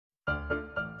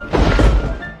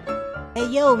Hey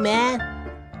yo man,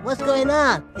 what's going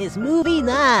on? It's movie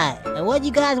night, and what you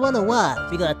guys wanna watch?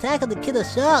 We got Attack of the Killer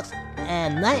Sharks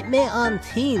and Nightmare on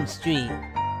Teen Street.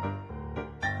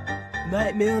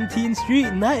 Nightmare on Teen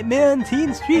Street, Nightmare on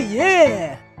Teen Street,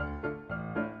 yeah!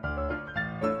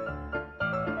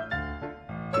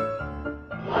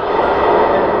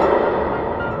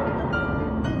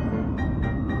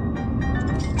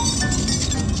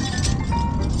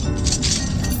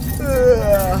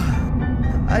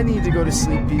 I need to go to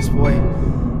sleep, Beast Boy.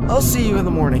 I'll see you in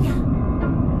the morning.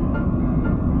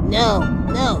 No,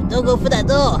 don't go for that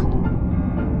door.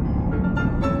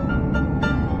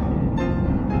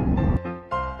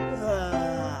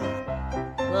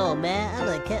 Whoa man, I'm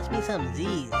gonna catch me some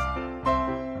Z's.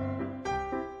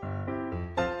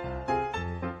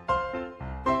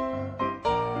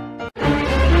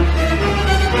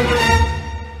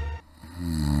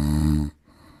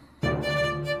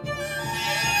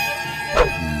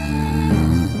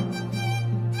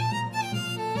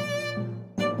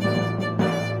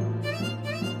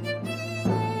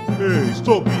 Hey,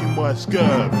 stop eating my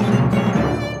scabs!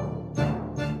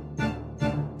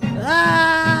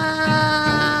 Ah!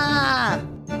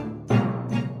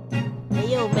 Hey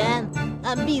yo man,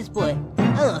 I'm Beast Boy.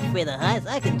 I'm not afraid of heights,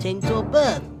 I can change to a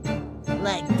bird.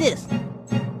 Like this.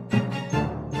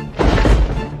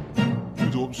 You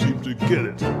don't seem to get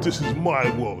it. This is my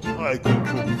world. I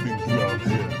control things around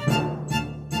here.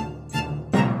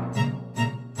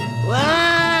 Wah!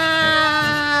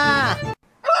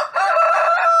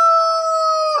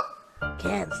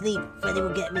 Can't sleep, Freddy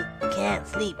will get me. Can't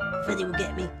sleep, Freddy will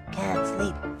get me. Can't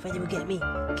sleep, Freddy will get me.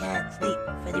 Can't sleep,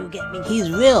 Freddy will get me.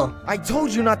 He's real. I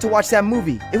told you not to watch that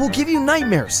movie. It will give you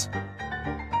nightmares.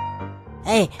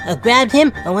 Hey, I grabbed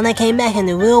him, and when I came back in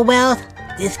the real world,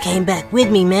 this came back with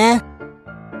me, man.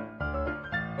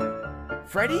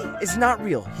 Freddy is not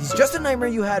real. He's just a nightmare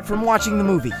you had from watching the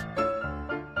movie.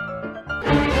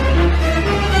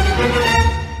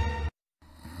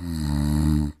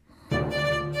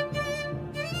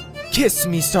 Kiss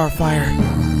me, Starfire.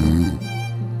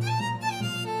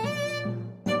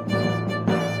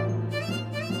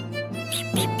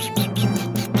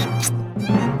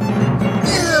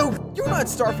 Ew! You're not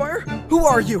Starfire. Who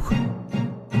are you?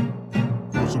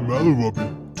 What's the matter,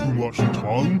 Robin? Too much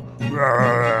tongue?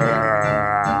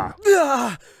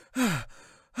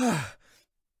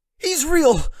 He's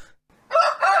real.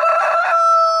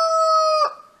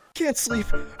 Can't sleep.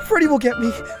 Freddy will get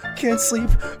me. Can't sleep.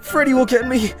 Freddy will get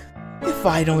me. If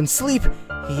I don't sleep,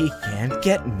 he can't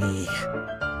get me.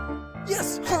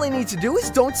 Yes, all I need to do is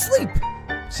don't sleep.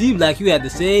 Seems like you had the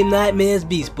same nightmare as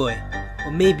Beast Boy.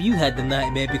 Or maybe you had the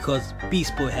nightmare because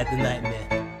Beast Boy had the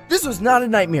nightmare. This was not a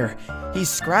nightmare. He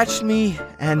scratched me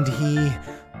and he...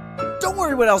 Don't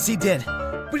worry what else he did.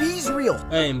 But he's real.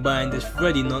 I ain't buying this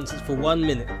Freddy nonsense for 1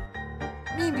 minute.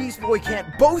 Me and Beast Boy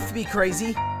can't both be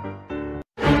crazy.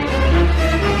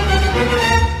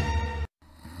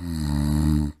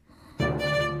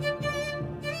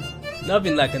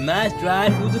 Nothing like a nice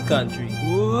drive through the country.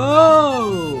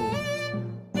 Whoa!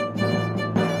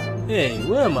 Hey,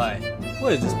 where am I?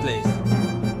 Where is this place?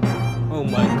 Oh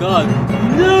my god.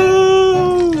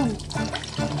 No!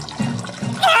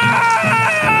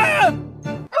 Ah!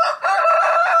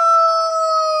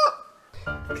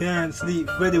 Can't sleep,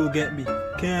 Freddy will get me.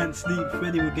 Can't sleep,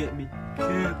 Freddy will get me.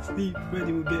 Can't sleep,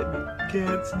 Freddy will get me.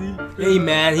 Can't sleep. Hey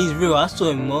man, he's real. I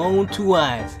saw him with my own 2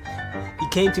 eyes. He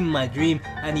came to my dream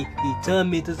and he turned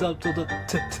me to the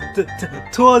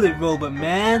toilet robot,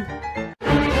 man.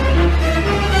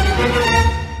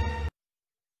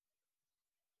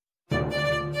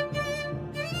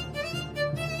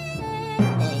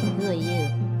 Hey, who are you?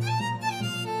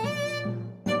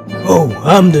 Oh,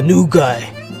 I'm the new guy.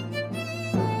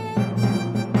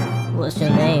 What's your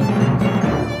name?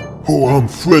 Oh, I'm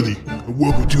Freddy, and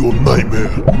welcome to your nightmare.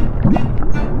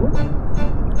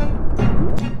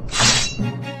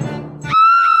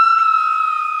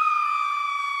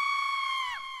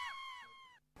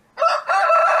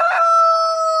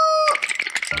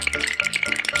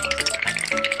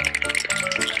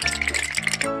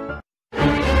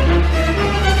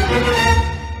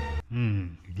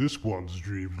 This one's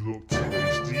dreams look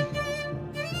tasty.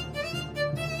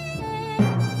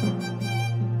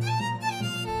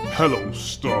 Hello,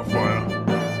 Starfire.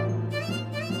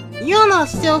 You're not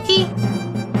Silky.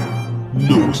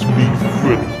 No, it's me,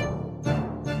 Freddy.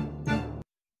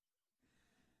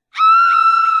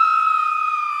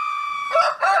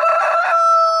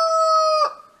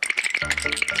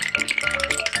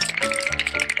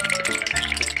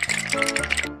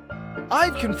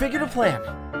 I've configured a plan.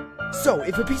 So,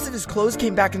 if a piece of his clothes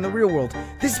came back in the real world,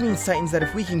 this means, Titans, that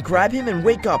if we can grab him and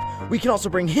wake up, we can also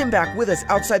bring him back with us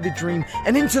outside the dream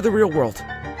and into the real world.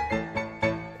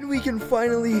 And we can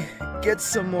finally get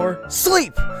some more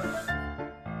sleep!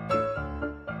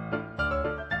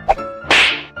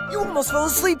 You almost fell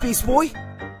asleep, Beast Boy!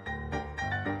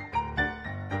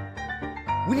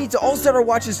 We need to all set our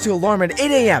watches to alarm at 8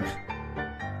 a.m.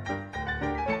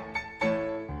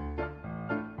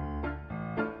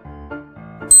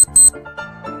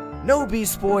 No,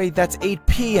 Beast Boy, that's 8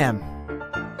 p.m.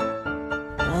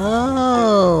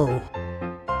 Oh.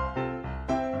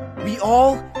 We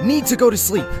all need to go to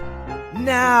sleep.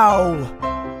 Now!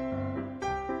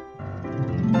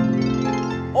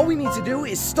 All we need to do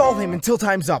is stall him until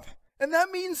time's up. And that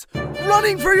means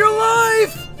running for your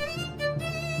life!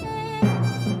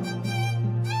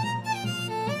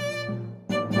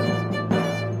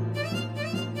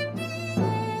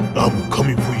 I'm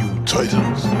coming for you,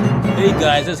 Titans. Hey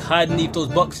guys, let's hide underneath those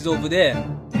boxes over there.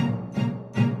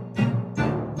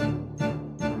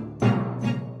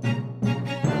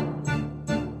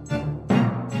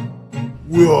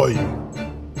 Where are you?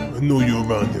 I know you're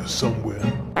around here somewhere.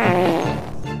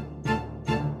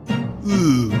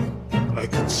 Ugh, I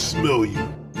can smell you.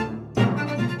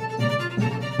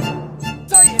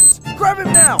 Titans, grab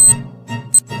him now!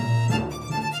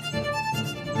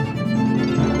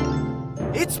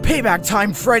 It's payback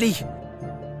time, Freddy!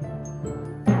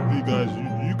 Hey guys,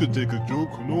 you could take a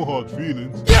joke, no hard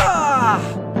feelings. Yeah!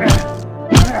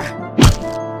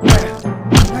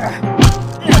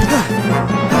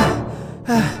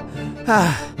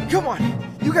 Come on,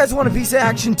 you guys want a piece of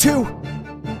action too?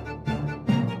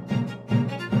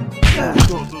 Stop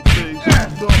the bass,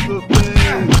 stop the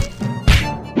bass.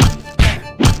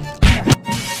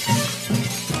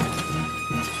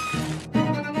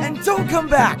 And don't come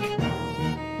back!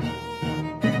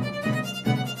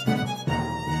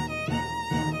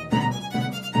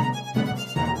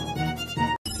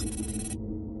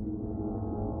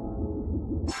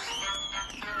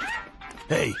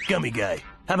 Hey, gummy guy,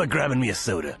 how about grabbing me a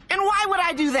soda? And why would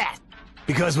I do that?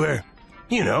 Because we're,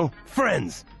 you know,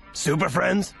 friends. Super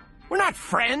friends? We're not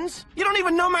friends. You don't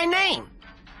even know my name.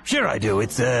 Sure I do,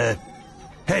 it's, hey,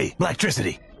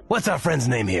 Blacktricity, what's our friend's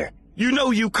name here? You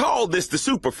know you called this the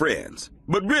Super Friends,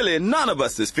 but really none of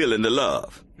us is feeling the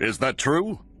love. Is that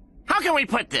true? How can we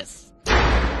put this?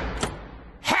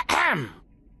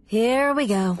 Here we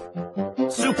go.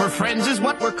 Super Friends is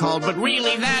what we're called, but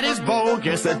really that is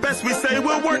bogus. At best we say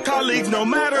we'll work colleagues no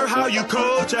matter how you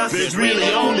coach us. There's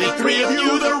really only 3 of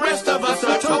you, the rest of us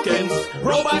are tokens.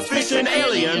 Robots, fish, and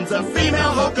aliens, a female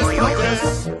hocus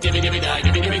pocus. Dibby-dibby-di,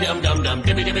 dibby-dibby-dum-dum,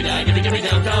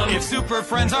 dibby-dibby-dum-dum. If Super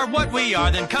Friends are what we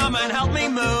are, then come and help me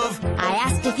move. I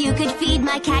asked if you could feed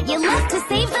my cat. You love to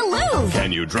save the Louvre.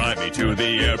 Can you drive me to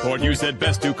the airport? You said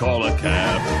best to call a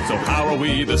cab. So how are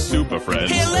we the Super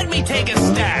Friends? Here, let me take a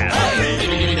stab.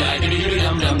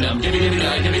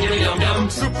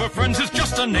 Super Friends is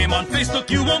just a name on Facebook,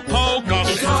 you won't poke us.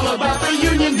 It's all about the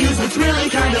union views, which really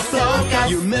kind of suck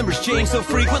us. Your members change so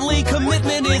frequently,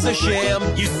 commitment is a sham.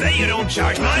 You say you don't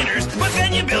charge minors, but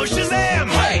then you bill Shazam!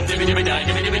 Hey!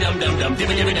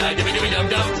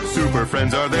 Super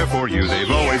Friends are there for you. They've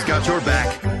always got your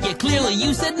back. Yeah, clearly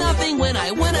you said nothing when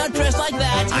I went out dressed like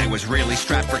that. I was really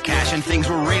strapped for cash and things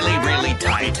were really, really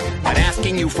tight. But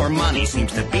asking you for money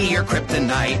seems to be your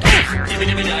kryptonite.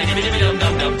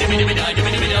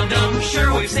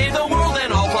 Sure, we've saved the world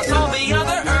and all, plus all the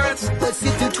other Earths. But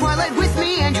sit through Twilight with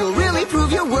me and you'll really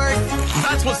prove your worth.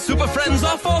 That's what Super Friends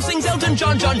are for, sings Elton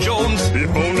John Jones. If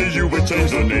only you would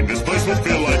change the name, this place would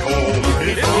feel like home.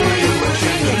 If only you would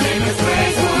change the name, this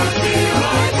place would feel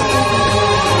like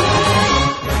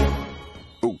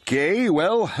home. Okay,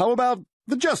 well, how about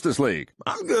the Justice League?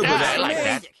 I'm good with that. I like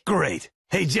that. Great.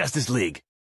 Hey, Justice League,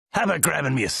 how about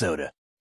grabbing me a soda?